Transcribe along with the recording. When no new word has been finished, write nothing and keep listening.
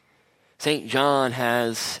St. John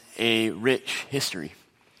has a rich history.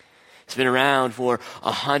 It's been around for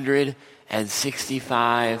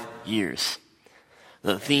 165 years.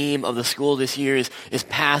 The theme of the school this year is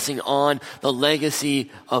passing on the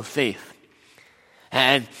legacy of faith.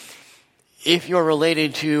 And if you're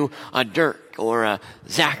related to a Dirk or a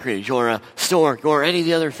Zachridge or a Stork or any of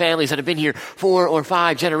the other families that have been here 4 or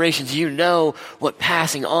 5 generations, you know what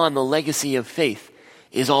passing on the legacy of faith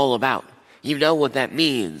is all about. You know what that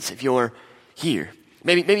means if you're here.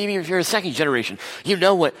 Maybe even if you're a second generation, you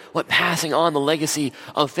know what passing on the legacy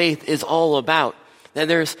of faith is all about. Then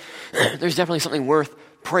there's definitely something worth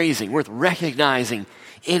praising, worth recognizing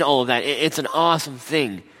in all of that. It's an awesome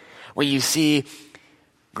thing when you see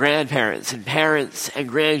grandparents and parents and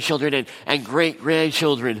grandchildren and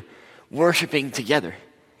great-grandchildren worshiping together.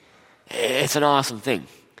 It's an awesome thing.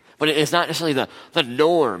 But it's not necessarily the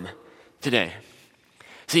norm today.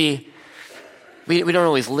 See, we don't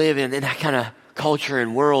always live in that kind of culture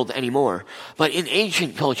and world anymore. But in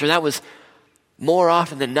ancient culture, that was more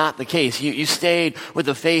often than not the case. You stayed with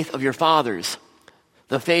the faith of your fathers.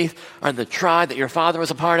 The faith or the tribe that your father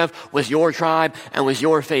was a part of was your tribe and was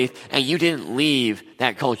your faith, and you didn't leave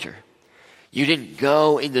that culture. You didn't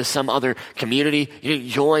go into some other community. You didn't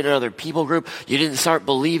join another people group. You didn't start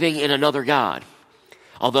believing in another God.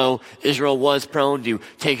 Although Israel was prone to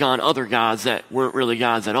take on other gods that weren't really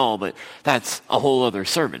gods at all, but that's a whole other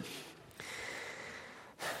sermon.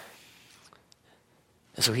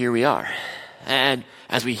 And so here we are. And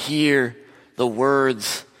as we hear the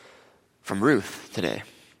words from Ruth today,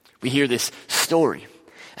 we hear this story.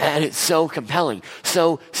 And it's so compelling,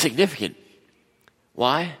 so significant.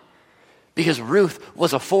 Why? Because Ruth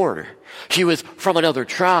was a foreigner. She was from another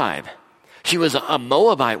tribe. She was a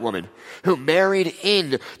Moabite woman who married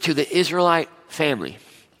into the Israelite family.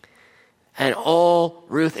 And all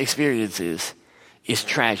Ruth experiences is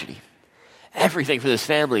tragedy. Everything for this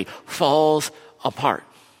family falls apart.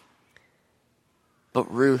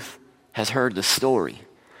 But Ruth has heard the story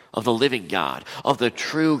of the living God, of the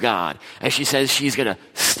true God, and she says she's going to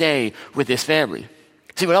stay with this family.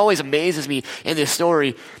 See, what always amazes me in this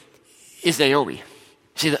story is Naomi.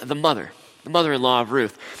 See, the mother-in-law of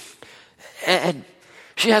Ruth. And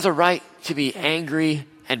she has a right to be angry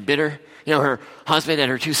and bitter. You know, her husband and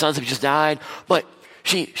her 2 sons have just died, but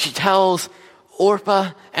she tells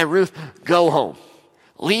Orpah and Ruth, go home.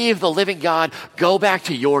 Leave the living God. Go back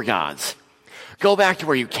to your gods. Go back to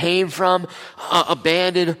where you came from.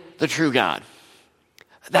 Abandon the true God.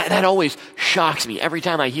 That always shocks me every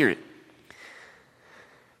time I hear it.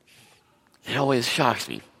 It always shocks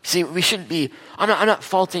me. See, we shouldn't be, I'm not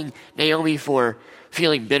faulting Naomi for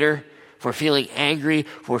feeling bitter, for feeling angry,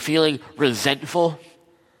 for feeling resentful.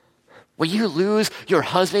 When you lose your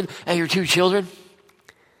husband and your 2 children,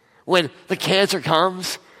 when the cancer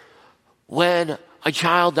comes, when a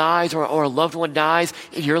child dies or a loved one dies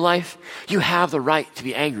in your life, you have the right to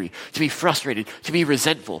be angry, to be frustrated, to be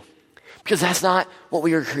resentful. Because that's not what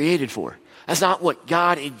we were created for. That's not what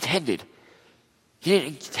God intended. He didn't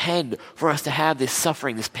intend for us to have this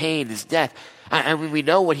suffering, this pain, this death. And we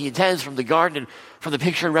know what he intends from the garden and from the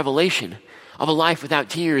picture in Revelation of a life without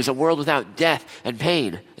tears, a world without death and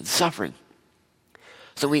pain and suffering.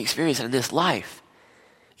 So we experience it in this life.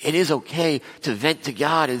 It is okay to vent to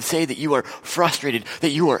God and say that you are frustrated, that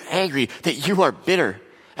you are angry, that you are bitter.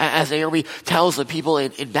 As Naomi tells the people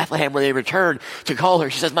in Bethlehem when they return to call her,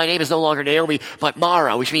 she says, my name is no longer Naomi, but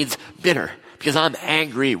Mara, which means bitter, because I'm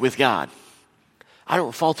angry with God. I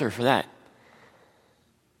don't fault her for that.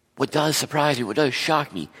 What does surprise me, what does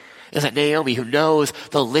shock me, is that Naomi, who knows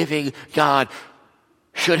the living God,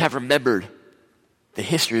 should have remembered the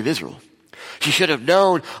history of Israel. She should have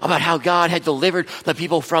known about how God had delivered the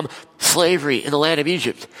people from slavery in the land of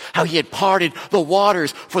Egypt, how he had parted the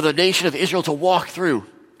waters for the nation of Israel to walk through,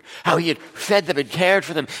 how he had fed them and cared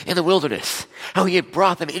for them in the wilderness, how he had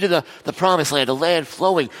brought them into the promised land, a land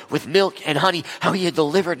flowing with milk and honey, how he had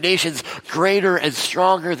delivered nations greater and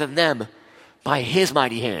stronger than them by his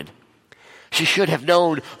mighty hand. She should have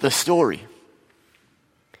known the story.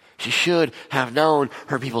 She should have known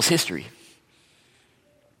her people's history.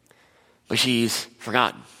 But she's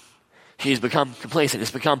forgotten. She's become complacent.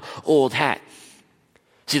 It's become old hat.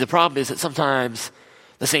 See, the problem is that sometimes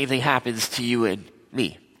the same thing happens to you and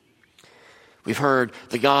me. We've heard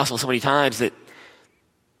the gospel so many times that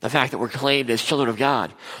the fact that we're claimed as children of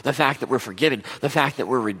God, the fact that we're forgiven, the fact that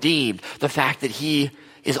we're redeemed, the fact that he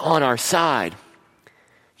is on our side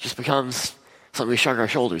just becomes something we shrug our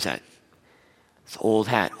shoulders at. It's old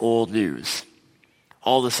hat, old news.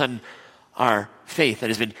 All of a sudden, our faith that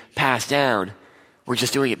has been passed down, we're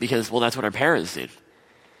just doing it because, well, that's what our parents did.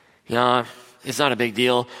 You know, it's not a big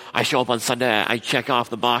deal. I show up on Sunday, I check off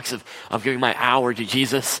the box of giving my hour to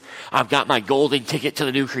Jesus. I've got my golden ticket to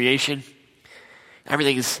the new creation.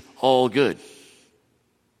 Everything's all good.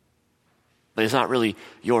 But it's not really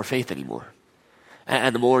your faith anymore.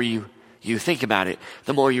 And the more you think about it,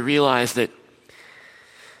 the more you realize that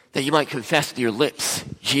you might confess with your lips,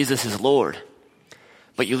 Jesus is Lord.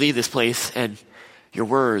 But you leave this place and your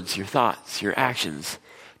words, your thoughts, your actions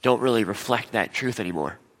don't really reflect that truth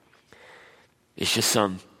anymore. It's just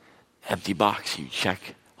some empty box you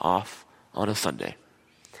check off on a Sunday.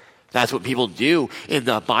 That's what people do in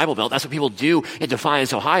the Bible Belt. That's what people do in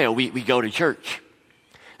Defiance, Ohio. We go to church.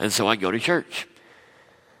 And so I go to church.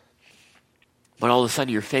 But all of a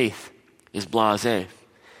sudden your faith is blasé.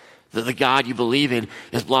 The God you believe in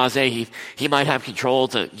is blasé. He might have control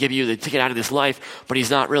to give you the ticket out of this life, but he's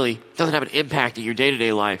not really, doesn't have an impact in your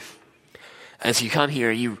day-to-day life. As you come here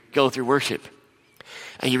and you go through worship,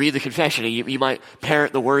 and you read the confession, and you might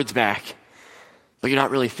parrot the words back, but you're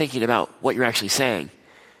not really thinking about what you're actually saying.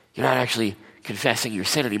 You're not actually confessing your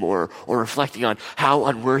sin anymore or reflecting on how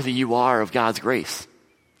unworthy you are of God's grace.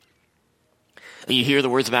 And you hear the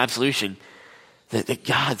words of absolution, that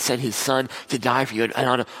God sent his son to die for you, and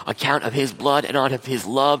on account of his blood and on his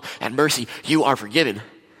love and mercy, you are forgiven.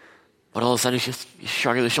 But all of a sudden, it's just you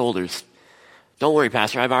shrug the shoulders. Don't worry,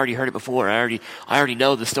 Pastor, I've already heard it before. I already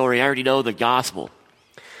know the story. I already know the gospel.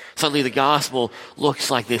 Suddenly the gospel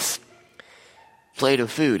looks like this plate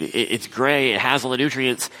of food. It's gray, it has all the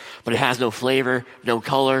nutrients, but it has no flavor, no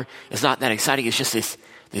color. It's not that exciting. It's just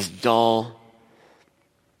this dull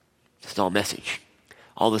message.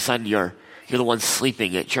 All of a sudden you're the one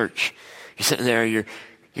sleeping at church. You're sitting there, you're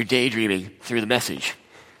daydreaming through the message.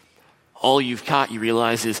 All you've caught, you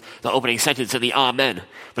realize, is the opening sentence and the amen.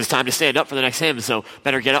 But it's time to stand up for the next hymn, so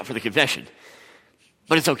better get up for the confession.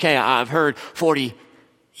 But it's okay. I've heard 40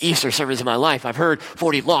 Easter sermons in my life. I've heard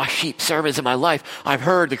 40 lost sheep sermons in my life. I've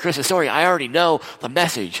heard the Christmas story. I already know the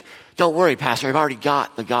message. Don't worry, Pastor. I've already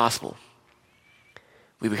got the gospel.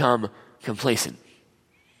 We become complacent.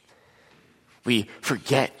 We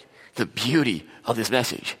forget the beauty of this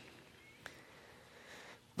message.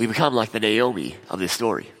 We become like the Naomi of this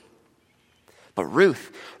story. But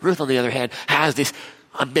Ruth, on the other hand, has this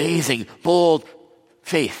amazing, bold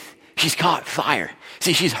faith. She's caught fire.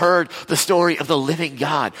 See, she's heard the story of the living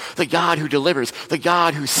God, the God who delivers, the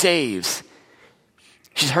God who saves.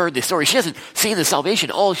 She's heard this story. She hasn't seen the salvation.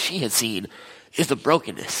 All she has seen is the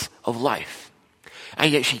brokenness of life.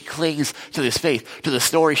 And yet she clings to this faith, to the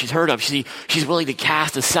story she's heard of. She's willing to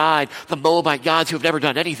cast aside the Moabite gods who have never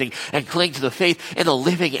done anything and cling to the faith in the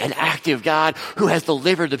living and active God who has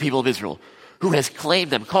delivered the people of Israel, who has claimed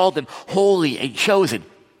them, called them holy and chosen.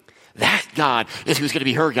 That God is who's going to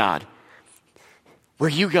be her God. Where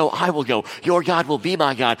you go, I will go. Your God will be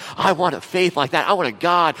my God. I want a faith like that. I want a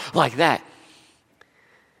God like that.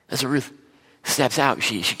 And so Ruth steps out.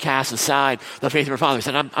 She casts aside the faith of her fathers.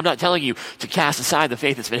 And I'm not telling you to cast aside the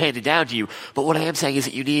faith that's been handed down to you. But what I am saying is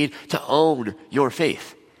that you need to own your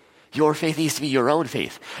faith. Your faith needs to be your own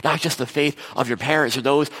faith. Not just the faith of your parents or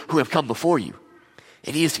those who have come before you.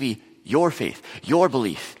 It needs to be your faith, your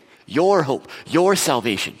belief, your hope, your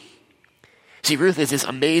salvation. See, Ruth is this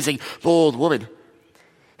amazing, bold woman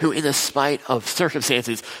who, in the spite of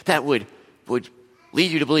circumstances that would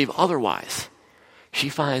lead you to believe otherwise, she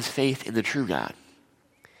finds faith in the true God.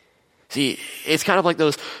 See, it's kind of like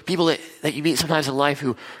those people that you meet sometimes in life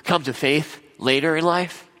who come to faith later in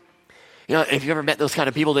life. You know, if you ever met those kind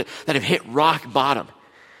of people that have hit rock bottom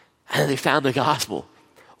and they found the gospel,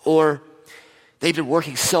 or they've been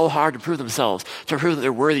working so hard to prove themselves, to prove that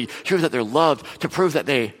they're worthy, to prove that they're loved, to prove that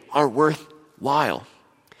they are worthwhile.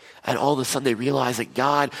 And all of a sudden they realize that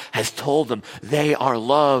God has told them they are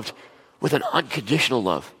loved with an unconditional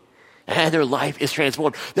love. And their life is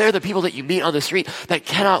transformed. They're the people that you meet on the street that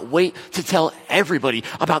cannot wait to tell everybody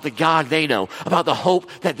about the God they know, about the hope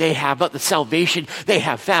that they have, about the salvation they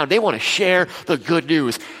have found. They want to share the good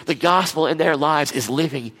news. The gospel in their lives is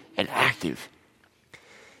living and active.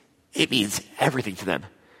 It means everything to them.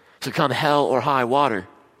 So come hell or high water,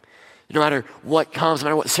 no matter what comes, no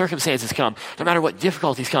matter what circumstances come, no matter what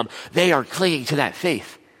difficulties come, they are clinging to that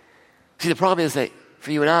faith. See, the problem is that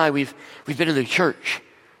for you and I, we've been in the church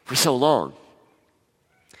for so long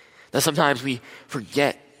that sometimes we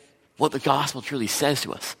forget what the gospel truly says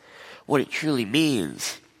to us, what it truly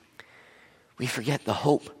means. We forget the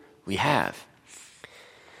hope we have.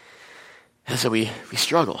 And so we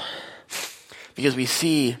struggle because we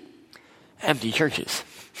see empty churches.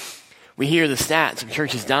 We hear the stats of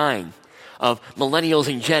churches dying, of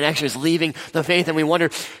millennials and Gen Xers leaving the faith, and we wonder,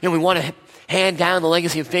 we want to hand down the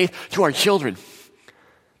legacy of faith to our children.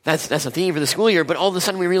 That's the theme for the school year, but all of a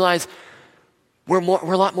sudden we realize we're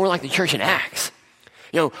a lot more like the church in Acts.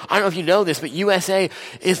 I don't know if you know this, but USA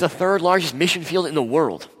is the third largest mission field in the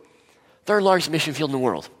world. Third largest mission field in the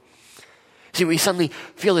world. See, we suddenly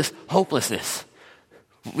feel this hopelessness.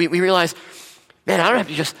 We realize, man, I don't have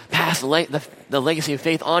to just pass the legacy of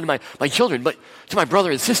faith on to my children, but to my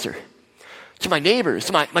brother and sister, to my neighbors,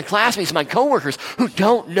 to my classmates, to my coworkers who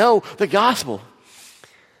don't know the gospel.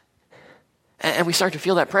 And we start to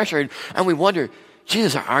feel that pressure, and we wonder,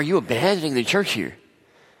 Jesus, are you abandoning the church here?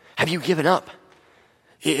 Have you given up?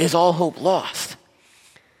 Is all hope lost?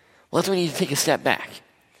 Well, that's when we need to take a step back.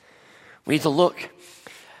 We need to look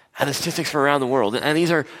at the statistics from around the world. And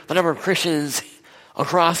these are the number of Christians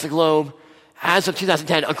across the globe as of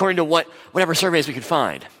 2010, according to whatever surveys we could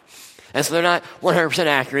find. And so they're not 100%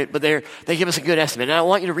 accurate, but they give us a good estimate. And I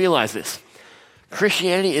want you to realize this.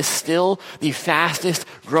 Christianity is still the fastest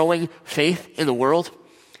growing faith in the world.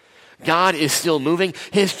 God is still moving.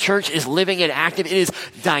 His church is living and active. It is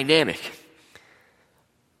dynamic.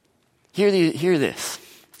 Hear this.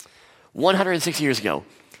 106 years ago,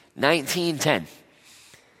 1910.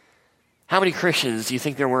 How many Christians do you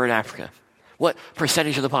think there were in Africa? What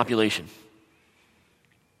percentage of the population?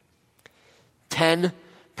 10%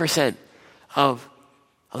 of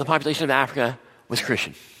the population of Africa was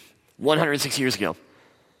Christian. 106 years ago. Do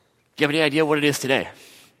you have any idea what it is today?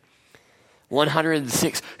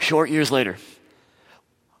 106 short years later.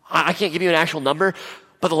 I can't give you an actual number,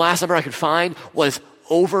 but the last number I could find was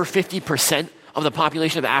over 50% of the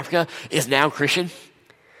population of Africa is now Christian.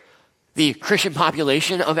 The Christian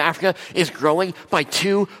population of Africa is growing by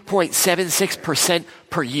 2.76%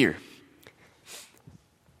 per year.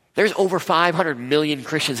 There's over 500 million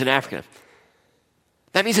Christians in Africa.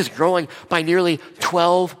 That means it's growing by nearly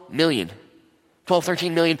 13 million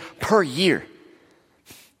per year.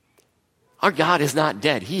 Our God is not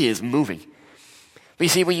dead. He is moving. But you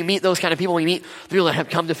see, when you meet those kind of people, when you meet the people that have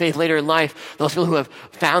come to faith later in life, those people who have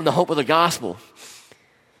found the hope of the gospel,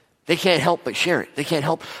 they can't help but share it. They can't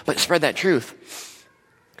help but spread that truth.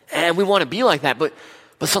 And we want to be like that, but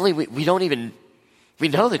suddenly we know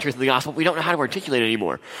the truth of the gospel. We don't know how to articulate it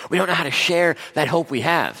anymore. We don't know how to share that hope we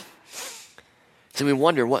have. So we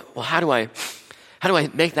wonder, how do I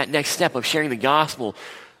make that next step of sharing the gospel?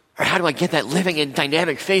 Or how do I get that living and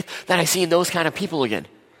dynamic faith that I see in those kind of people again?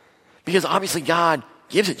 Because obviously God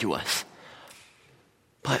gives it to us.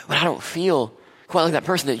 But I don't feel quite like that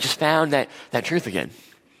person that just found that truth again.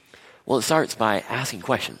 Well, it starts by asking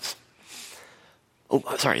questions.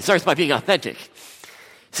 It starts by being authentic.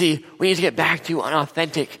 See, we need to get back to an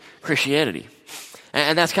authentic Christianity.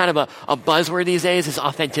 And that's kind of a buzzword these days, is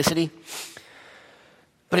authenticity.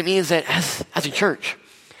 But it means that as a church,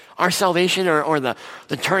 our salvation or the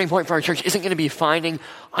turning point for our church isn't going to be finding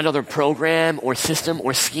another program or system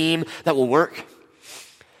or scheme that will work.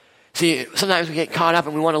 See, sometimes we get caught up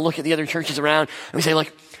and we want to look at the other churches around and we say,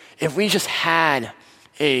 like, if we just had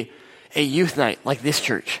a youth night like this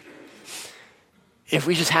church, if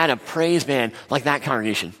we just had a praise band like that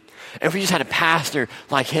congregation, if we just had a pastor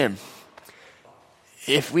like him,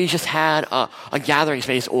 if we just had a gathering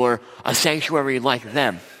space or a sanctuary like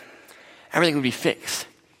them, everything would be fixed.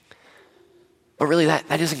 But really that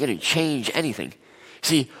isn't going to change anything.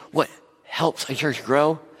 See, what helps a church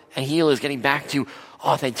grow and heal is getting back to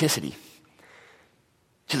authenticity,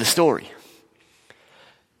 to the story.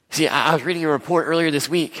 See, I was reading a report earlier this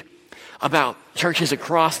week about churches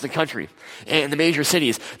across the country and the major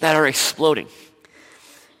cities that are exploding.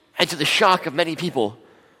 And to the shock of many people,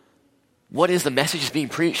 what is the message that's being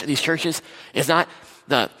preached at these churches? It's not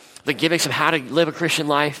the gimmicks of how to live a Christian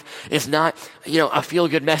life. It's not, a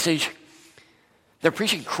feel-good message. They're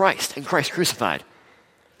preaching Christ and Christ crucified.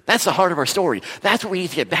 That's the heart of our story. That's what we need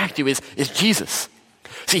to get back to is Jesus.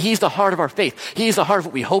 See, he's the heart of our faith. He is the heart of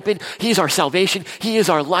what we hope in. He's our salvation. He is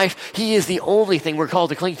our life. He is the only thing we're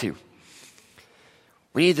called to cling to.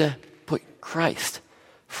 We need to put Christ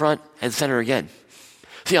front and center again.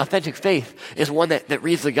 See, authentic faith is one that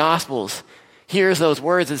reads the Gospels, hears those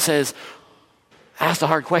words and says, ask the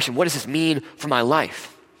hard question, what does this mean for my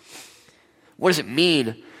life? What does it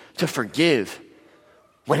mean to forgive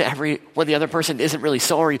when the other person isn't really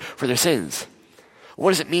sorry for their sins?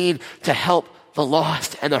 What does it mean to help the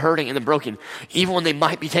lost and the hurting and the broken, even when they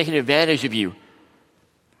might be taking advantage of you?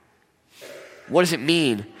 What does it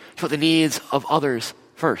mean to put the needs of others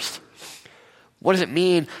first? What does it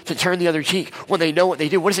mean to turn the other cheek when they know what they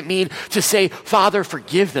do? What does it mean to say, Father,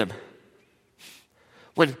 forgive them,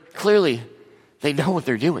 when clearly they know what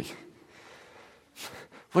they're doing?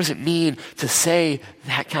 What does it mean to say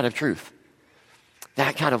that kind of truth,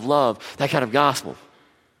 that kind of love, that kind of gospel?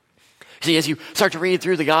 See, as you start to read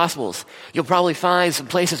through the Gospels, you'll probably find some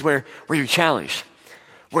places where you're challenged,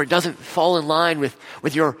 where it doesn't fall in line with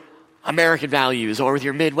your American values or with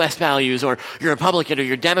your Midwest values or your Republican or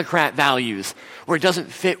your Democrat values, where it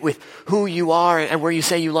doesn't fit with who you are and where you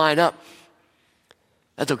say you line up.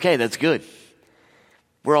 That's okay. That's good.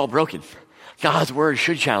 We're all broken. God's word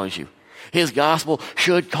should challenge you. His gospel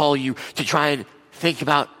should call you to try and think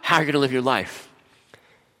about how you're going to live your life.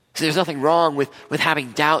 See, there's nothing wrong with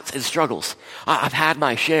having doubts and struggles. I've had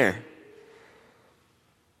my share.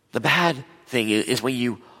 The bad thing is when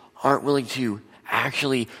you aren't willing to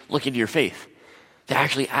actually look into your faith, to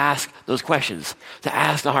actually ask those questions, to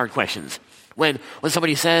ask the hard questions. When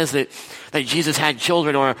somebody says that Jesus had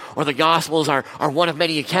children or the Gospels are one of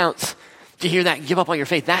many accounts, to hear that and give up on your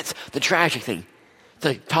faith, that's the tragic thing.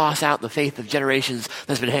 To toss out the faith of generations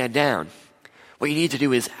that's been handed down. What you need to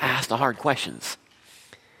do is ask the hard questions.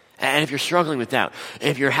 And if you're struggling with doubt,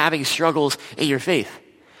 if you're having struggles in your faith,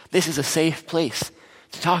 this is a safe place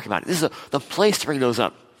to talk about it. This is the place to bring those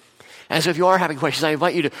up. And so if you are having questions, I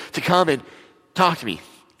invite you to come and talk to me,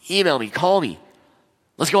 email me, call me.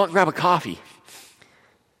 Let's go out and grab a coffee.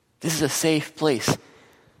 This is a safe place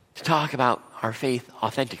to talk about our faith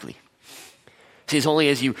authentically. See, it's only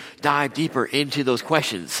as you dive deeper into those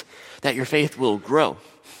questions that your faith will grow.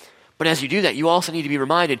 But as you do that, you also need to be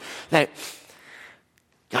reminded that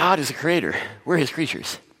God is a creator. We're his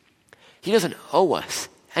creatures. He doesn't owe us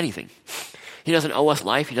anything. He doesn't owe us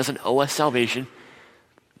life. He doesn't owe us salvation.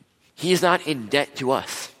 He is not in debt to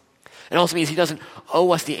us. It also means he doesn't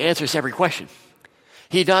owe us the answers to every question.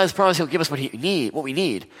 He does promise he'll give us what we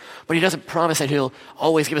need, but he doesn't promise that he'll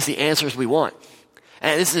always give us the answers we want.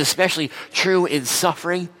 And this is especially true in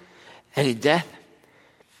suffering and in death.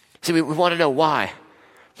 See, we want to know why.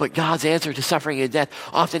 But God's answer to suffering and death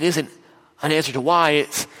often isn't an answer to why.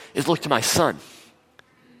 It's look to my son.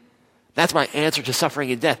 That's my answer to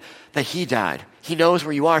suffering and death, that he died. He knows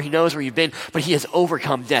where you are. He knows where you've been. But he has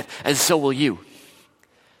overcome death, and so will you.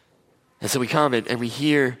 And so we come and we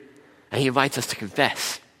hear, and he invites us to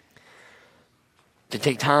confess, to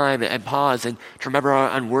take time and pause and to remember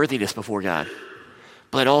our unworthiness before God.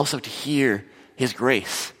 But also to hear his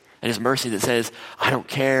grace and his mercy that says, I don't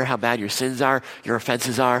care how bad your sins are, your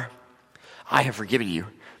offenses are. I have forgiven you.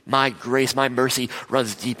 My grace, my mercy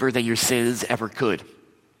runs deeper than your sins ever could.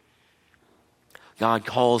 God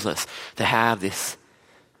calls us to have this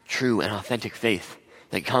true and authentic faith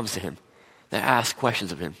that comes to him, that asks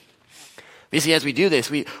questions of him. You see, as we do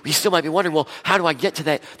this, we still might be wondering, well, how do I get to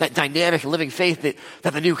that dynamic and living faith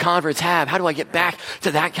that the new converts have? How do I get back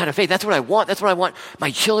to that kind of faith? That's what I want. That's what I want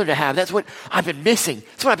my children to have. That's what I've been missing.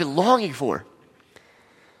 That's what I've been longing for.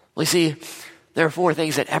 Well, you see, there are 4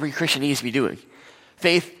 things that every Christian needs to be doing.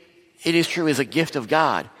 Faith, it is true, is a gift of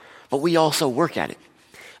God, but we also work at it.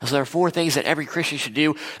 And so there are 4 things that every Christian should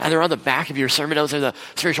do, and they're on the back of your sermon notes. They're the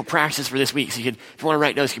spiritual practices for this week. So if you want to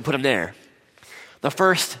write notes, you can put them there. The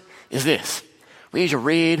first is this. We need to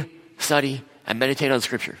read, study, and meditate on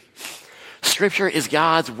Scripture. Scripture is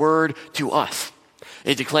God's word to us.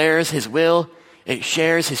 It declares his will. It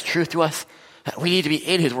shares his truth to us. We need to be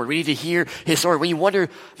in his word. We need to hear his story. When you wonder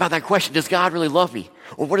about that question, does God really love me?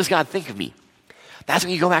 Or what does God think of me? That's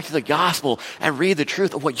when you go back to the gospel and read the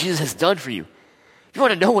truth of what Jesus has done for you. If you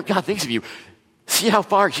want to know what God thinks of you, see how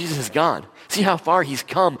far Jesus has gone. See how far he's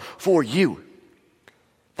come for you.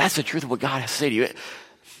 That's the truth of what God has to say to you.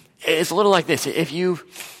 It's a little like this. If you're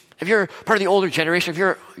part of the older generation, if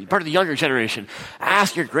you're part of the younger generation,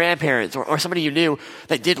 ask your grandparents or somebody you knew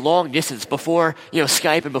that did long distance before,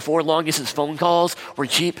 Skype and before long distance phone calls were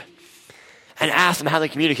cheap, and ask them how they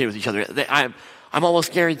communicated with each other. I'm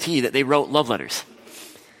almost guaranteed that they wrote love letters.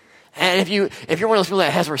 And if you're one of those people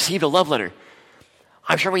that has received a love letter,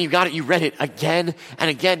 I'm sure when you got it, you read it again and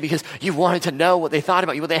again because you wanted to know what they thought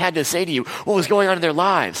about you, what they had to say to you, what was going on in their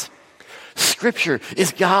lives. Scripture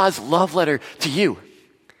is God's love letter to you.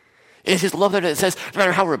 It is his love letter that says, no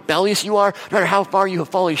matter how rebellious you are, no matter how far you have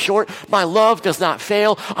fallen short, my love does not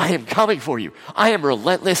fail. I am coming for you. I am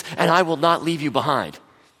relentless, and I will not leave you behind.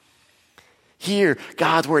 Hear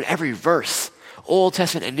God's word, every verse, Old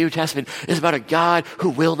Testament and New Testament, is about a God who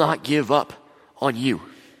will not give up on you.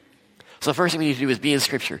 So the first thing we need to do is be in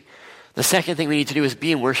Scripture. The second thing we need to do is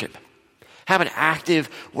be in worship. Have an active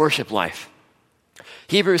worship life.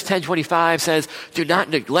 Hebrews 10:25 says, do not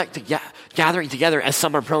neglect gathering together as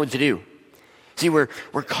some are prone to do. See, we're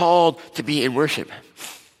called to be in worship.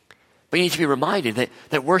 But you need to be reminded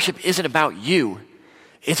that worship isn't about you.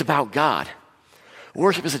 It's about God.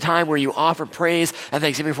 Worship is a time where you offer praise and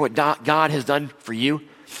thanksgiving for what God has done for you,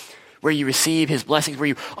 where you receive his blessings, where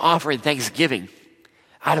you offer in thanksgiving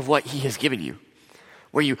out of what he has given you.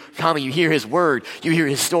 where you come and you hear his word, you hear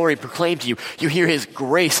his story proclaimed to you, you hear his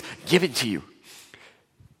grace given to you.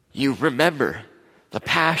 You remember the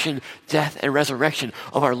passion, death, and resurrection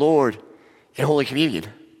of our Lord in Holy Communion.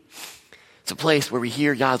 It's a place where we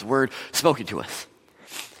hear God's word spoken to us.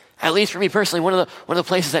 At least for me personally, one of the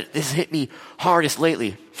places that this has hit me hardest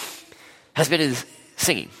lately has been in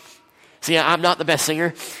singing. See, I'm not the best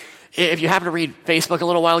singer. If you happen to read Facebook a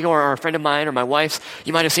little while ago, or a friend of mine or my wife's,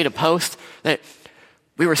 you might have seen a post that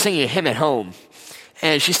we were singing a hymn at home.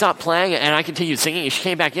 And she stopped playing, and I continued singing, and she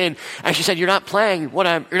came back in, and she said, you're not singing what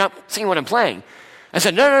I'm playing. I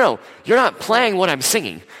said, no, you're not playing what I'm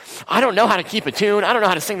singing. I don't know how to keep a tune. I don't know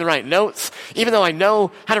how to sing the right notes. Even though I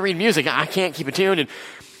know how to read music, I can't keep a tune. And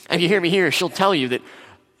if you hear me here, she'll tell you that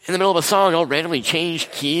in the middle of a song, I'll randomly change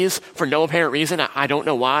keys for no apparent reason. I don't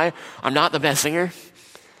know why. I'm not the best singer.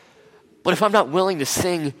 But if I'm not willing to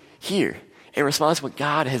sing here in response to what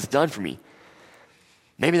God has done for me,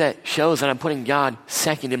 maybe that shows that I'm putting God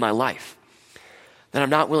second in my life. That I'm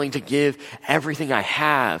not willing to give everything I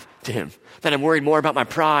have to him. That I'm worried more about my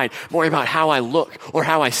pride, more about how I look or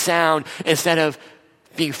how I sound, instead of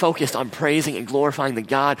being focused on praising and glorifying the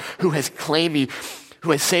God who has claimed me,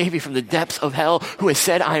 who has saved me from the depths of hell, who has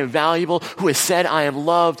said I am valuable, who has said I am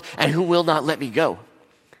loved, and who will not let me go.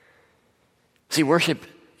 See, worship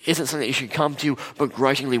isn't something that you should come to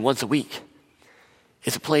begrudgingly once a week.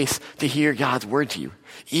 It's a place to hear God's word to you.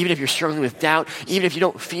 Even if you're struggling with doubt, even if you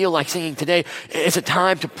don't feel like singing today, it's a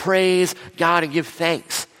time to praise God and give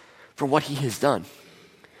thanks for what he has done,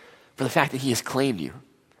 for the fact that he has claimed you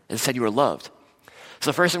and said you are loved. So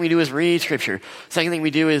the first thing we do is read Scripture. Second thing we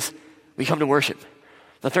do is we come to worship.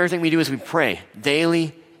 The third thing we do is we pray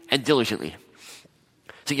daily and diligently.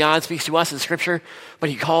 See, God speaks to us in Scripture, but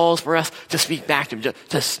he calls for us to speak back to him,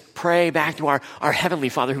 to pray back to our Heavenly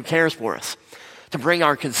Father who cares for us, to bring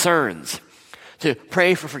our concerns, to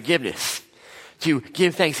pray for forgiveness, to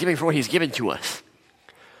give thanksgiving for what he's given to us,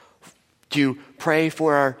 to pray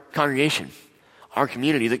for our congregation, our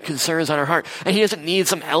community, the concerns on our heart. And he doesn't need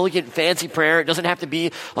some elegant, fancy prayer. It doesn't have to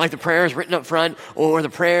be like the prayers written up front or the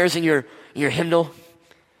prayers in your hymnal.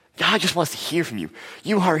 God just wants to hear from you.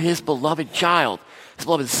 You are his beloved child, his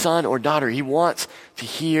beloved son or daughter. He wants to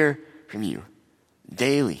hear from you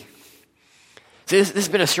daily. See, this has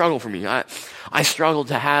been a struggle for me. I struggled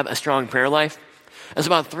to have a strong prayer life. It was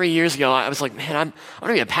about 3 years ago. I was like, man, I'm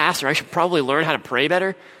going to be a pastor. I should probably learn how to pray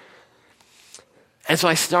better. And so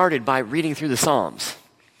I started by reading through the Psalms,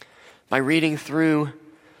 by reading through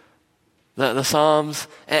the Psalms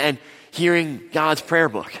and hearing God's prayer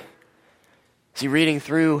book. See, reading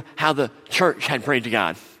through how the church had prayed to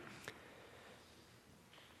God.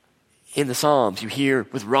 In the Psalms, you hear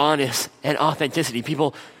with rawness and authenticity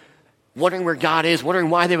people wondering where God is, wondering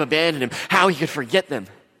why they've abandoned him, how he could forget them.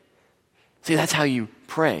 See, that's how you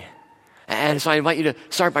pray. And so I invite you to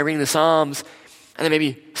start by reading the Psalms and then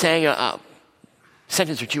maybe saying a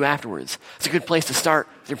sentence or two afterwards. It's a good place to start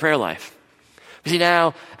with your prayer life. You see,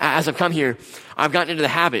 now, as I've come here, I've gotten into the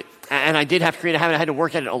habit, and I did have to create a habit. I had to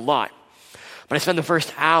work at it a lot. But I spend the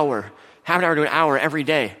first hour, half an hour to an hour every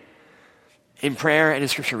day in prayer and in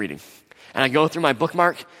Scripture reading. And I go through my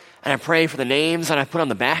bookmark, and I pray for the names that I put on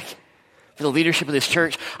the back, for the leadership of this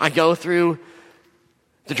church. I go through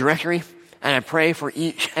the directory, and I pray for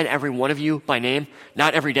each and every one of you by name.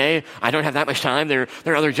 Not every day. I don't have that much time. There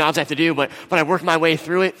are other jobs I have to do, but I work my way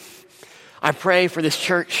through it. I pray for this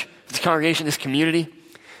church, this congregation, this community,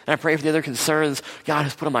 and I pray for the other concerns God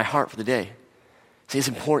has put on my heart for the day. See, it's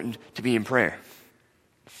important to be in prayer.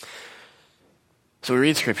 So we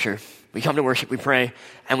read Scripture, we come to worship, we pray,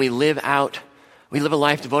 and we live a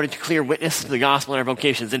life devoted to clear witness to the gospel in our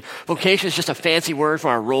vocations. And vocation is just a fancy word for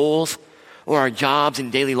our roles or our jobs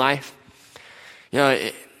in daily life.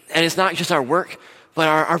 And it's not just our work, but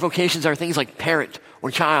our vocations are things like parent or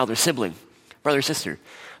child or sibling, brother or sister.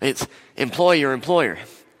 It's employee or employer,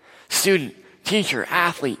 student, teacher,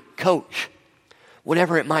 athlete, coach,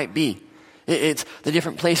 whatever it might be. It's the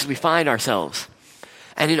different places we find ourselves.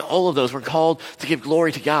 And in all of those, we're called to give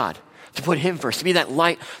glory to God, to put him first, to be that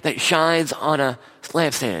light that shines on a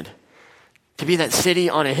lampstand, to be that city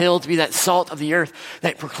on a hill, to be that salt of the earth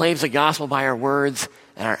that proclaims the gospel by our words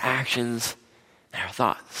and our actions and our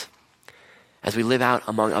thoughts as we live out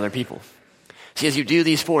among other people. See, as you do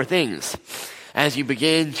these four things, as you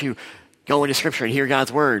begin to go into Scripture and hear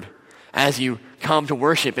God's word, as you come to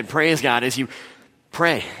worship and praise God, as you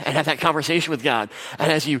pray and have that conversation with God, and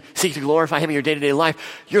as you seek to glorify him in your day-to-day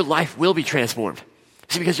life, your life will be transformed.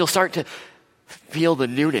 See, because you'll start to feel the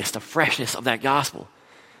newness, the freshness of that gospel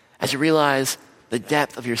as you realize the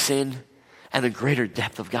depth of your sin and the greater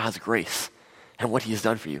depth of God's grace and what he has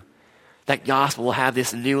done for you. that gospel will have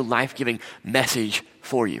this new life-giving message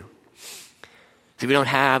for you. See, we don't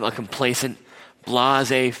have a complacent,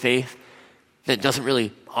 blasé faith that doesn't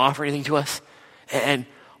really offer anything to us. And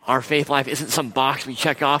our faith life isn't some box we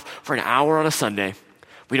check off for an hour on a Sunday.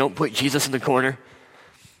 We don't put Jesus in the corner.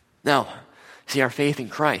 No. See, our faith in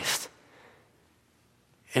Christ,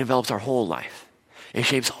 it envelops our whole life. It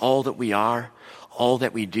shapes all that we are, all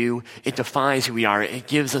that we do. It defines who we are. It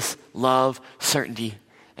gives us love, certainty,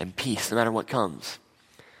 and peace, no matter what comes.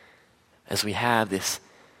 As we have this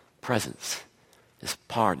presence, this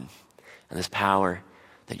pardon, and this power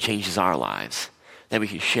that changes our lives, that we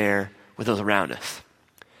can share with those around us.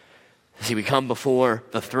 See, we come before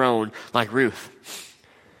the throne like Ruth.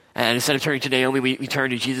 And instead of turning to Naomi, we turn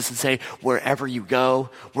to Jesus and say, wherever you go,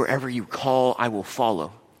 wherever you call, I will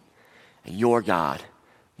follow. And your God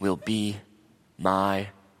will be my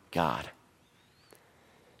God.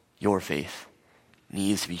 Your faith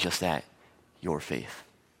needs to be just that, your faith.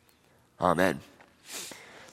 Amen.